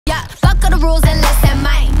the rules and less than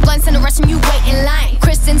mine. Blunts in the restroom, you wait in line.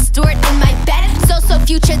 Kristen Stewart in my bed, so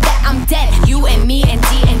future that I'm dead. You and me and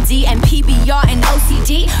D and PBR and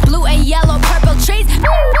OCD. Blue and yellow, purple trees.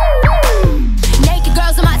 Naked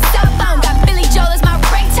girls on my cell phone. Got Billy Joel as my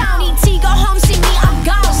ringtone. ET, go home, see me, I'm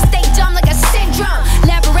gone. Stay dumb like a syndrome.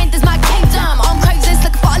 Labyrinth is my kingdom. On Craigslist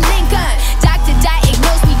looking for a Lincoln. Doctor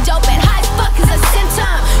diagnosed me dope and high as fuck is a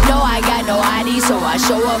symptom. No, I got no ID, so I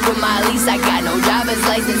show up with my lease. I got no driver's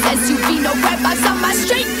license, SUV, no red box on my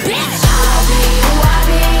street, bitch. I'll be who I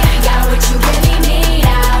be, got what you really need.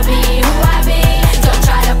 I'll be who I be, don't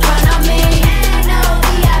try to pun on me.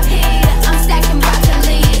 N-O-V-I-P, I'm stacking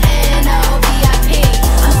broccoli. N-O-V-I-P,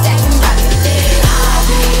 I'm stacking broccoli. I'll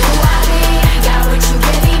be who I be, got what you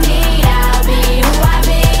really need. I'll be who I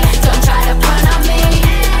be, don't try to pun on me.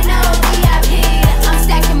 N-O-V-I-P, I'm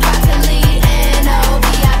stacking broccoli.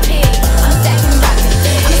 N-O-V-I-P, I'm stacking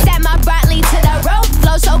broccoli. I'ma stack my broccoli to the road.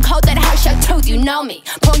 Flow so cold that it hurts your tooth, you know me.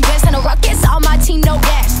 Pouring gas in a ruckus, all my team no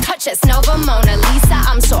gas. Touch us, Nova, Mona Lisa.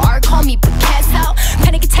 I'm so art, call me Picasso.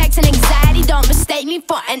 Panic attacks and anxiety, don't mistake me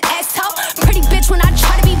for an asshole. Pretty bitch when I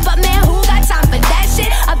try to be, but man, who got time for that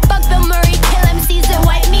shit? I fuck Bill Murray, kill MCs and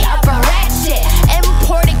wake me up a rat shit.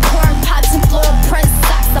 Imported corn pops and floral print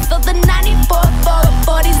socks. I fill the 94 for the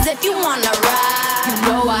 40s if you wanna ride. You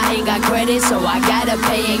know I ain't got credit, so I gotta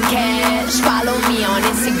pay in cash. Follow me on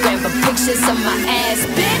Instagram for pictures of my ass,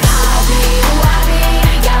 bitch. I'll be who I be,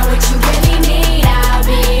 got what you really need. I'll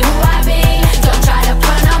be who I be, don't try to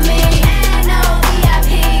pun on me.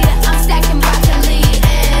 N-O-V-I-P, I'm stacking broccoli.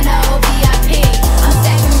 N-O-V-I-P, I'm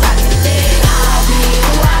stacking broccoli. I'll be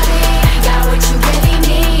who I be, got what you really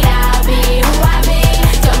need. I'll be who I be,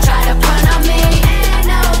 don't try to pun on me.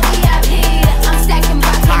 N-O-V-I-P, I'm stacking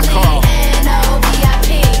broccoli. N-O-V-I-P,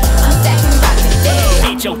 I'm stacking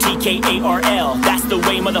broccoli. H-O-T-K-A-R-L, that's the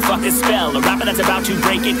way motherfuckers spell. A rapper that's about to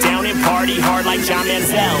break it down and party hard like John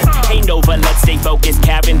Manziel. Hey Nova, let's stay focused.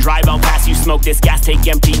 Cabin drive, I'll pass you, smoke this. Gas tank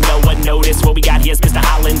empty, no one notice. What we got here's Mr.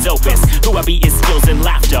 Holland's opus. Who I be is skills and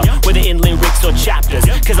laughter, whether in lyrics or chapters.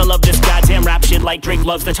 Cause I love this goddamn rap shit like Drake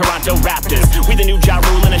loves the Toronto Raptors. We the new Ja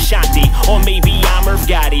Rule and Ashanti, or maybe I'm Irv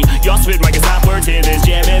Gotti. Y'all spit like a stop words in this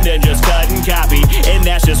jam and then just cut and copy. And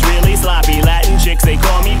that's just really sloppy. Latin chicks, they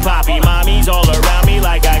call me Poppy. Mommy's all around me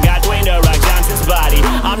like I got Dwayne The Rock Johnson's body.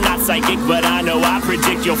 I'm not psychic, but I know I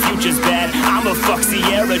predict your future's bad. I'ma fuck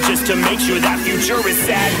Sierra just to make sure that future is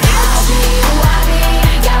sad. I'll be who I be,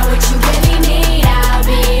 got what you really